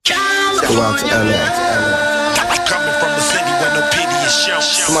Go out to LA. Coming from the city where no pity is shown.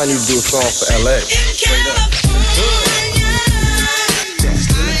 Somebody need to do a song for LA. Straight up.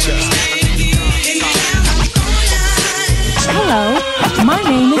 Hello, my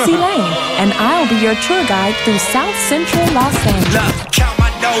name is Elaine, and I'll be your tour guide through South Central Los Angeles. Look, count my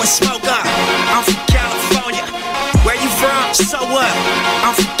dough and smoke up. I'm from California. Where you from? So what?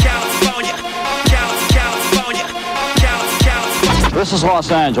 I'm from California. California. This is Los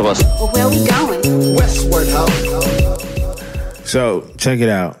Angeles. Well, where we going? Westward Ho. So, check it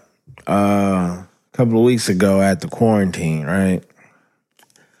out. A couple of weeks ago at the quarantine, right?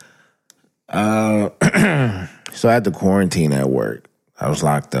 So I had the quarantine at work. I was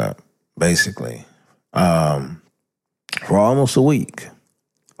locked up, basically, for almost a week.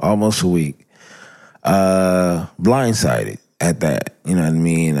 Blindsided at that. You know what I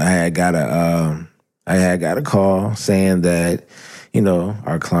mean? I had got a call saying that, you know,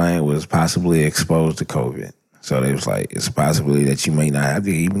 our client was possibly exposed to COVID. So they was like, it's a possibility that you may not have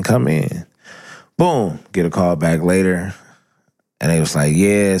to even come in. Boom, get a call back later. And they was like,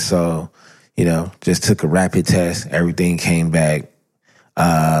 yeah, so, you know, just took a rapid test. Everything came back.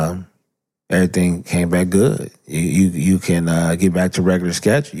 Everything came back good. You can get back to regular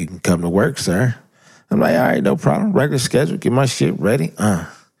schedule. You can come to work, sir. I'm like, all right, no problem. Regular schedule. Get my shit ready.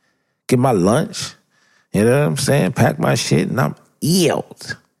 Get my lunch. You know what I'm saying? Pack my shit, and I'm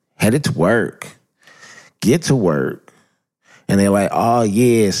healed. Headed to work. Get to work. And they're like, oh,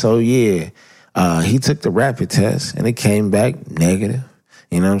 yeah, so yeah. He took the rapid test, and it came back negative.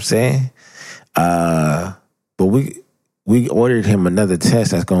 You know what I'm saying? But we ordered him another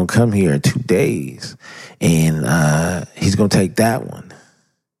test that's going to come here in 2 days, and he's going to take that one.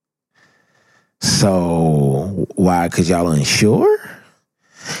 So why? Because y'all unsure?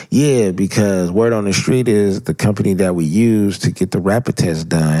 Yeah, because word on the street is the company that we use to get the rapid test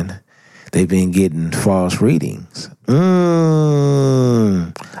done, they've been getting false readings. A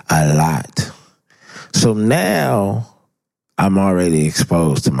lot. So now I'm already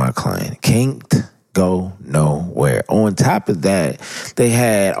exposed to my client. Can't go nowhere. On top of that, they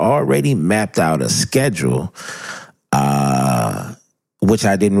had already mapped out a schedule, which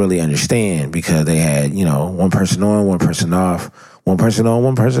I didn't really understand because they had, you know, one person on, one person off, one person on,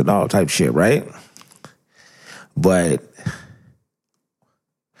 one person off type shit, right? But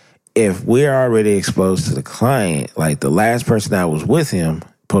if we're already exposed to the client, like the last person that was with him,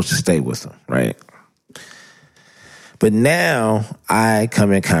 supposed to stay with him, right? But now I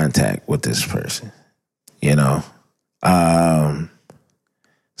come in contact with this person, you know?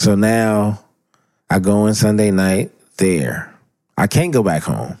 So now I go in Sunday night there. I can't go back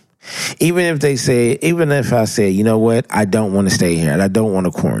home. Even if I say, you know what, I don't want to stay here and I don't want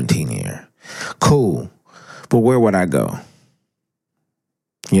to quarantine here. Cool. But where would I go?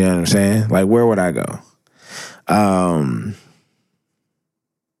 You know what I'm saying? Like, where would I go?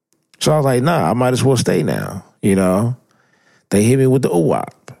 So I was like, nah, I might as well stay now. You know, they hit me with the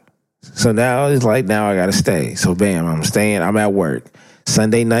UWAP. So now it's like, now I got to stay. So bam, I'm staying. I'm at work.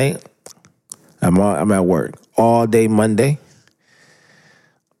 Sunday night, I'm at work. All day Monday.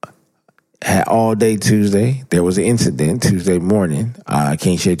 Had all day Tuesday. There was an incident Tuesday morning. I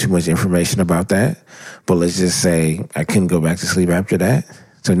can't share too much information about that. But let's just say I couldn't go back to sleep after that.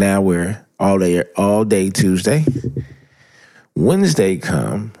 So now we're all day Tuesday. Wednesday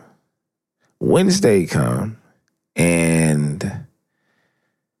come, and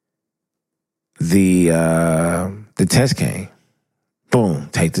the test came. Boom,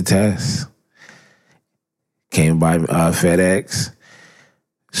 take the test. Came by FedEx.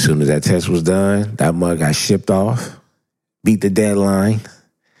 As soon as that test was done, that mug got shipped off. Beat the deadline.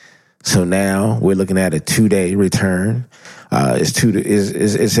 So now we're looking at a 2-day return. It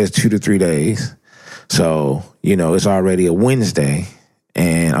says 2 to 3 days. So, you know, it's already a Wednesday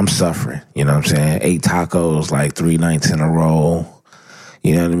and I'm suffering. You know what I'm saying? 8 tacos, like 3 nights in a row.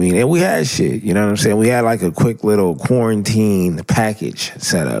 You know what I mean? And we had shit. You know what I'm saying? We had like a quick little quarantine package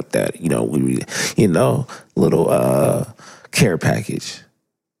set up that, you know, little care package,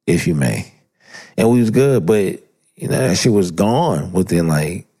 if you may. And we was good, but, you know, that shit was gone within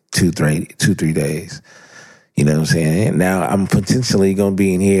like 2-3 days. You know what I'm saying? And now I'm potentially going to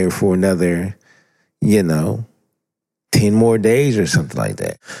be in here for another, you know, 10 more days or something like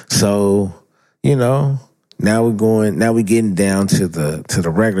that. So, you know, now we're getting down to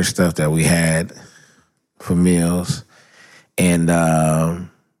the regular stuff that we had for meals. And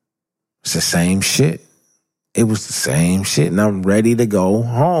it's the same shit. It was the same shit. And I'm ready to go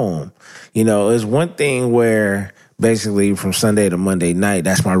home. You know, it's one thing where basically from Sunday to Monday night,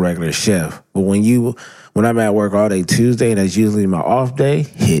 that's my regular shift. But when you when I'm at work all day Tuesday, that's usually my off day,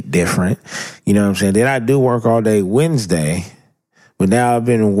 hit different. You know what I'm saying? Then I do work all day Wednesday, but now I've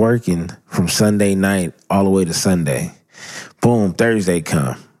been working from Sunday night all the way to Sunday. Boom, Thursday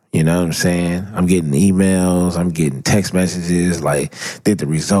come. You know what I'm saying? I'm getting emails, I'm getting text messages, like, did the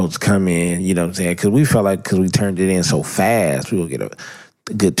results come in? You know what I'm saying? Because we felt like, because we turned it in so fast, we will get a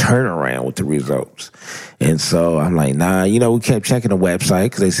good turnaround with the results. And so I'm like, nah, you know, we kept checking the website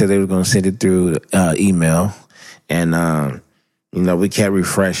because they said they were going to send it through email. And, you know, we kept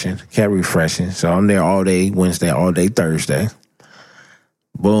refreshing. So I'm there all day Wednesday, all day Thursday.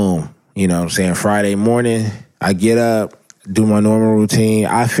 Boom. You know what I'm saying? Friday morning, I get up, do my normal routine.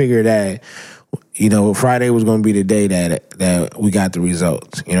 I figured that, you know, Friday was going to be the day that we got the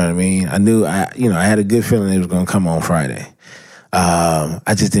results. You know what I mean? I had a good feeling it was going to come on Friday.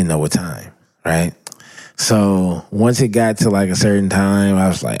 I just didn't know what time, right? So once it got to like a certain time, I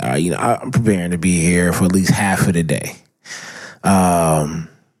was like, all right, you know, I'm preparing to be here for at least half of the day. But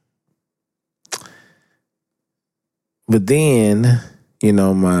then, you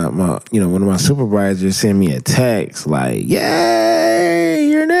know, one of my supervisors sent me a text like, yay,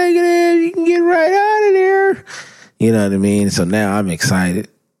 you're negative. You can get right out of there. You know what I mean? So now I'm excited.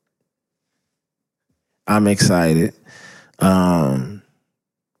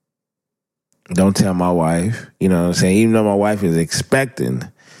 Don't tell my wife, you know what I'm saying? Even though my wife is expecting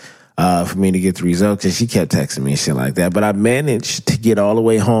for me to get the results, because she kept texting me and shit like that. But I managed to get all the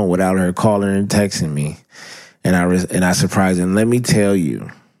way home without her calling and texting me. And I surprised her. And let me tell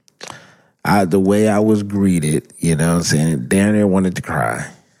you, the way I was greeted, you know what I'm saying? Damn near wanted to cry.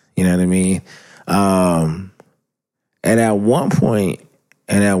 You know what I mean? And at one point,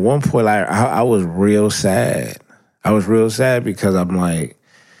 I was real sad. I was real sad because I'm like,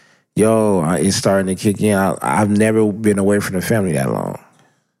 yo, it's starting to kick in. I've never been away from the family that long.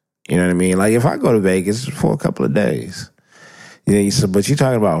 You know what I mean? Like, if I go to Vegas for a couple of days, you know, but you're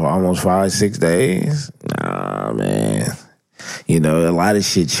talking about almost 5-6 days? Nah, man. You know, a lot of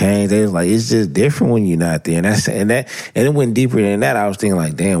shit changed. They was like, it's just different when you're not there. And it went deeper than that. I was thinking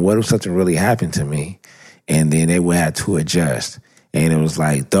like, damn, what if something really happened to me? And then they would have to adjust. And it was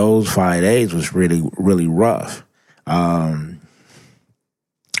like, those 5 days was really, really rough. And,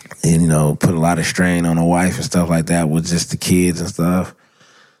 you know, put a lot of strain on the wife and stuff like that with just the kids and stuff.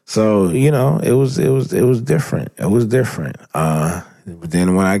 So, you know, it was different. It was different. But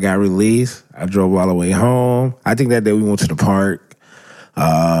then when I got released, I drove all the way home. I think that day we went to the park.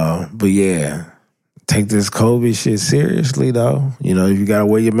 But yeah, take this COVID shit seriously though. You know, if you gotta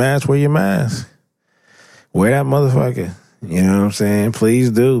wear your mask, wear your mask. Wear that motherfucker. You know what I'm saying? Please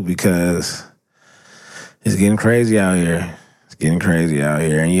do, because it's getting crazy out here.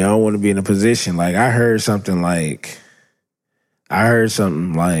 And you don't want to be in a position like I heard something like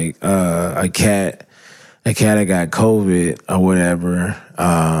a cat that got COVID or whatever,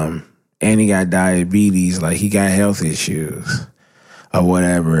 and he got diabetes, like he got health issues or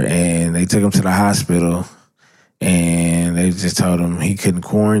whatever, and they took him to the hospital and they just told him he couldn't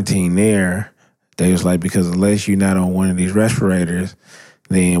quarantine there. They was like, because unless you're not on one of these respirators,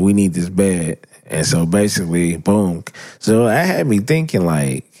 then we need this bed. And so basically, boom. So that had me thinking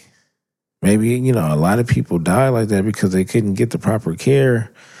like, maybe, you know, a lot of people die like that because they couldn't get the proper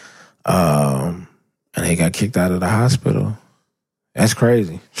care. And they got kicked out of the hospital. That's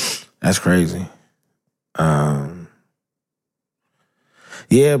crazy.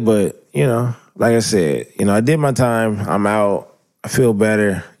 Yeah, but, you know, like I said, you know, I did my time. I'm out. I feel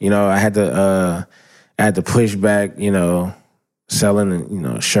better. You know, I had to push back, you know, selling, you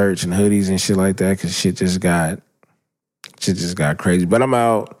know, shirts and hoodies and shit like that, because shit just got crazy. But I'm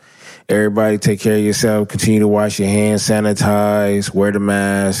out. Everybody take care of yourself. Continue to wash your hands, sanitize, wear the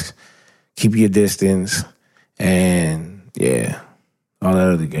mask, keep your distance, and yeah, all that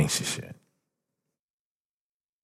other gangster shit.